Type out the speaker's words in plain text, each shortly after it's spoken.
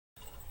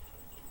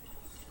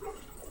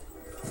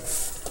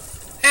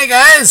Hey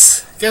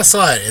guys, guess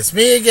what? It's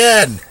me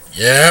again.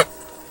 Yep.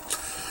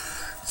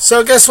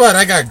 So guess what?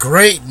 I got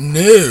great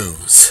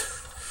news.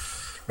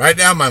 Right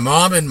now, my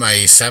mom and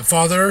my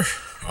stepfather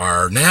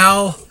are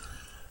now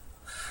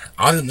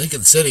out in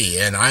Lincoln City,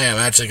 and I am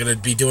actually going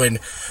to be doing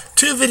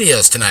 2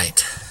 videos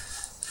tonight.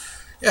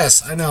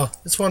 Yes, I know.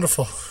 It's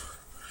wonderful.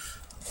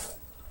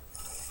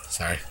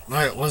 Sorry,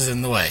 it was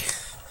in the way.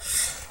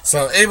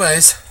 So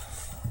anyways,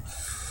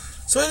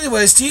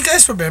 do you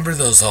guys remember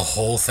those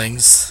whole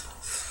things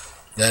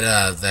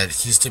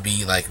that used to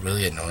be like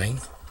really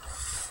annoying?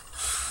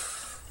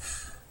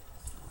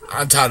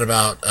 I'm talking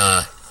about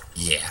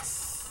yeah,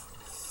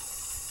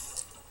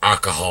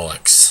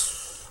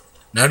 alcoholics.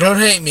 Now don't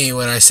hate me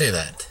when I say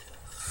that.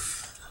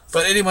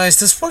 But anyways,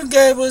 this one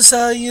guy was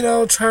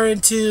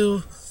trying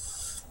to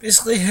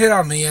basically hit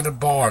on me at a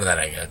bar that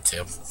I go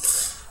to.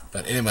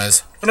 But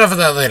anyways, enough of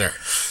that later.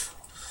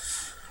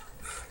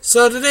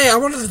 So today I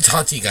wanted to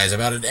talk to you guys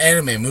about an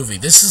anime movie.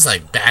 This is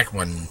like back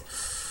when,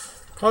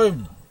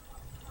 probably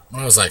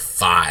when I was like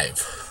 5.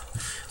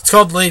 It's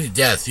called Lady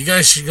Death. You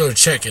guys should go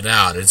check it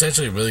out. It's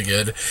actually really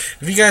good.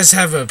 If you guys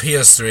have a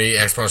PS3,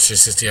 Xbox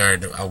 360, or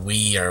a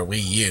Wii or a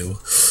Wii U,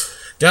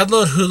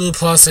 download Hulu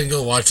Plus and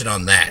go watch it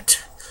on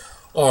that.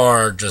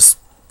 Or just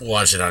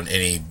watch it on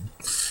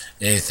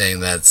anything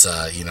that's,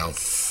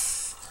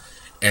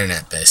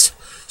 internet based.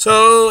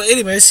 So,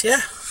 anyways,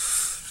 yeah.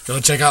 Go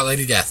check out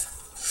Lady Death.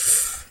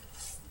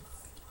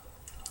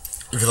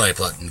 If you like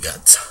blood and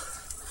guts.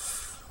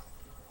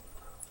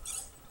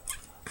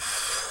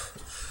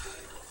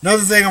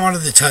 Another thing I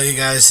wanted to tell you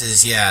guys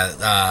is,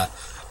 I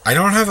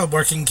don't have a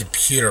working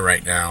computer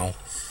right now.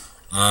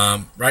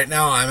 Right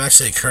now, I'm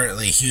actually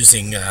currently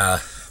using,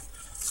 I'm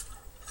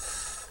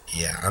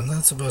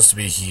not supposed to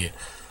be here.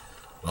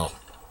 Well,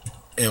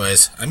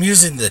 anyways, I'm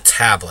using the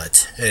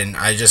tablet, and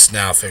I just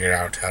now figured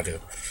out how to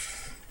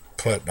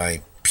put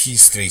my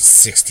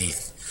PS360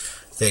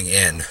 thing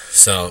in.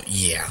 So,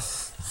 yeah.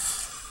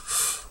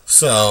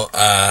 So,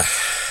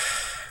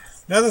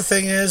 another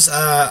thing is,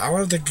 I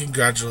wanted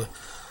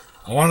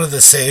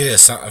to say a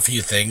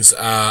few things.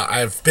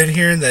 I've been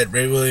hearing that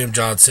Ray William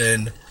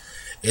Johnson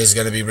is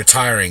going to be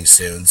retiring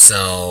soon,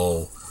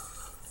 so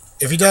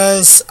if he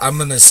does, I'm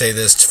going to say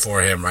this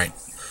for him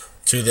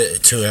to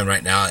him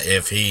right now.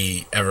 If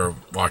he ever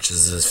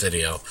watches this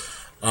video,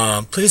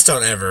 please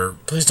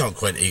don't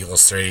quit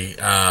Eagles 3.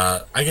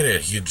 I get a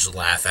huge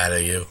laugh out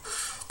of you.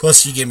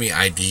 Plus, you give me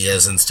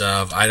ideas and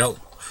stuff. I don't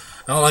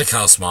like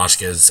how Smosh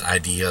gives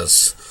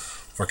ideas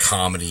for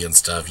comedy and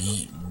stuff.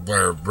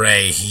 Where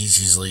Ray, he's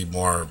usually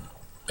more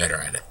better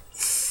at it.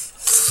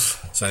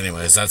 So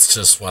anyways, that's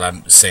just what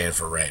I'm saying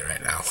for Ray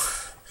right now.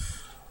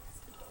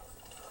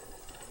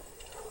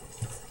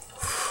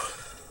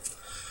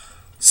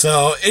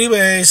 So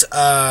anyways,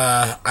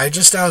 I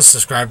just now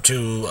subscribed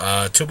to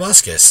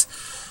Tobuscus.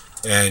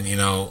 And,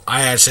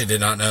 I actually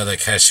did not know that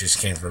cashews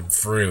came from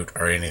fruit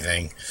or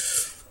anything.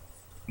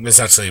 It's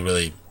actually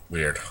really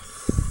weird.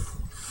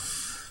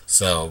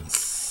 So,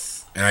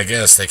 and I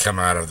guess they come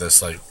out of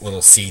this, like,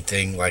 little seed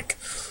thing, we'll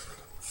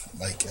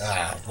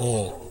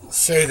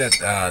say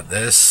that,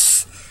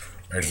 this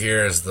right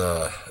here is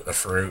the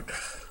fruit.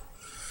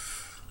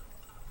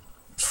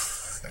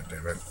 God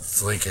damn it,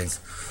 it's leaking.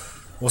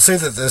 We'll say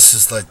that this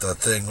is, like, the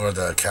thing where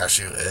the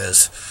cashew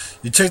is.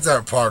 You take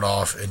that part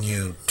off, and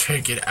you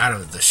take it out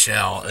of the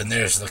shell, and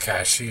there's the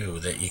cashew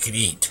that you can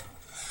eat.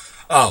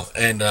 Oh,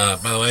 and, by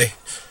the way,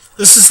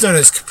 this is known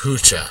as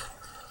kombucha.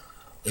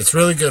 It's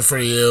really good for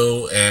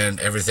you and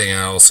everything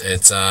else.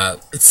 It's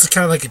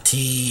kind of like a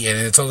tea, and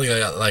it's only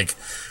got like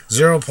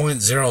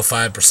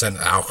 0.05%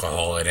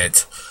 alcohol in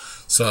it.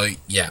 So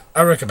yeah,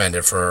 I recommend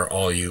it for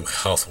all you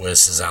health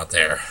whizzes out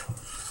there.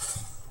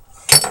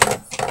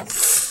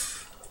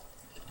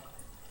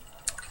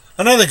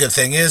 Another good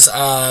thing is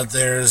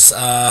there's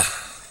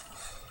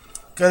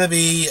gonna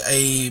be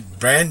a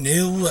brand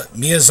new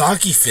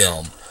Miyazaki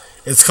film.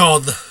 It's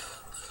called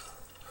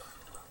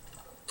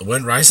The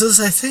Wind Rises,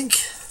 I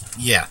think.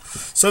 Yeah,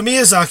 so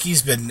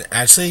Miyazaki's been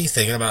actually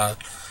thinking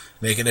about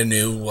making a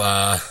new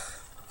anime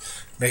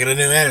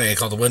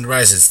called The Wind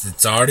Rises.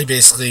 It's already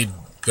basically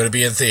going to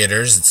be in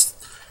theaters. It's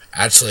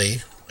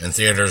actually in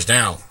theaters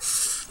now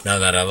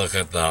that I look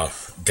at the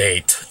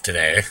date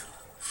today.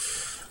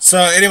 So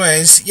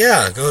anyways,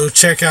 yeah, go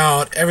check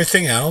out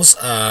everything else.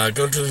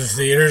 Go to the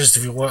theaters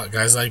if you want.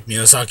 Guys like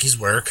Miyazaki's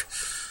work.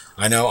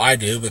 I know I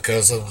do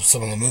because of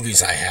some of the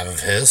movies I have of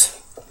his.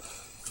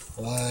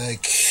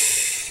 Like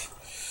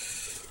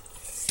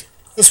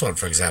this one,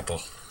 for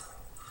example.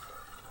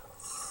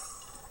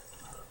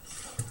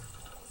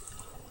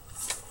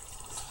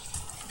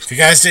 If you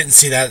guys didn't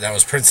see that, that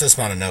was Princess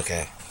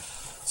Mononoke.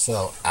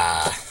 So,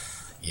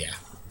 yeah.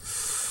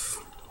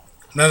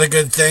 Another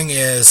good thing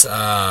is,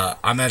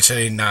 I'm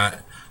actually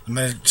going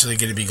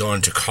to be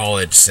going to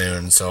college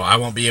soon, so I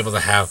won't be able to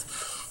have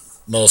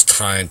most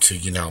time to,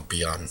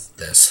 be on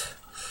this.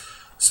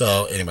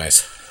 So,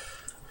 anyways.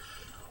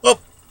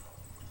 Well,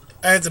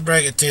 I have to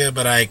break it to you,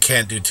 but I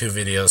can't do 2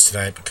 videos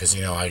tonight because,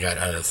 I got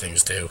other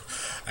things to do.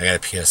 I got a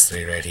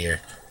PS3 right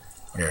here.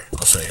 Here,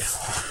 I'll show you.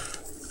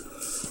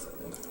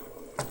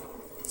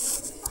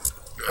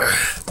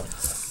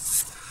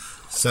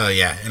 So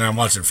yeah, and I'm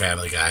watching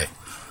Family Guy.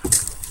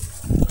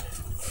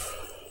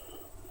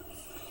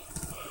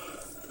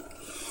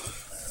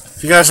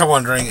 If you guys are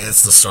wondering,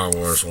 it's the Star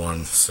Wars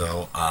one.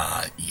 So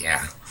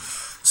yeah.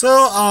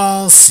 So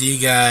I'll see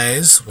you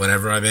guys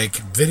whenever I make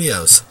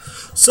videos.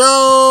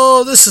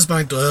 So this is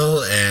Mike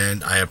Doyle,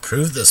 and I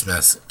approve this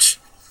message.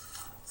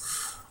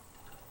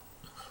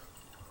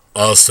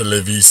 Hasta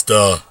la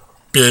vista,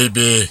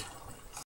 baby.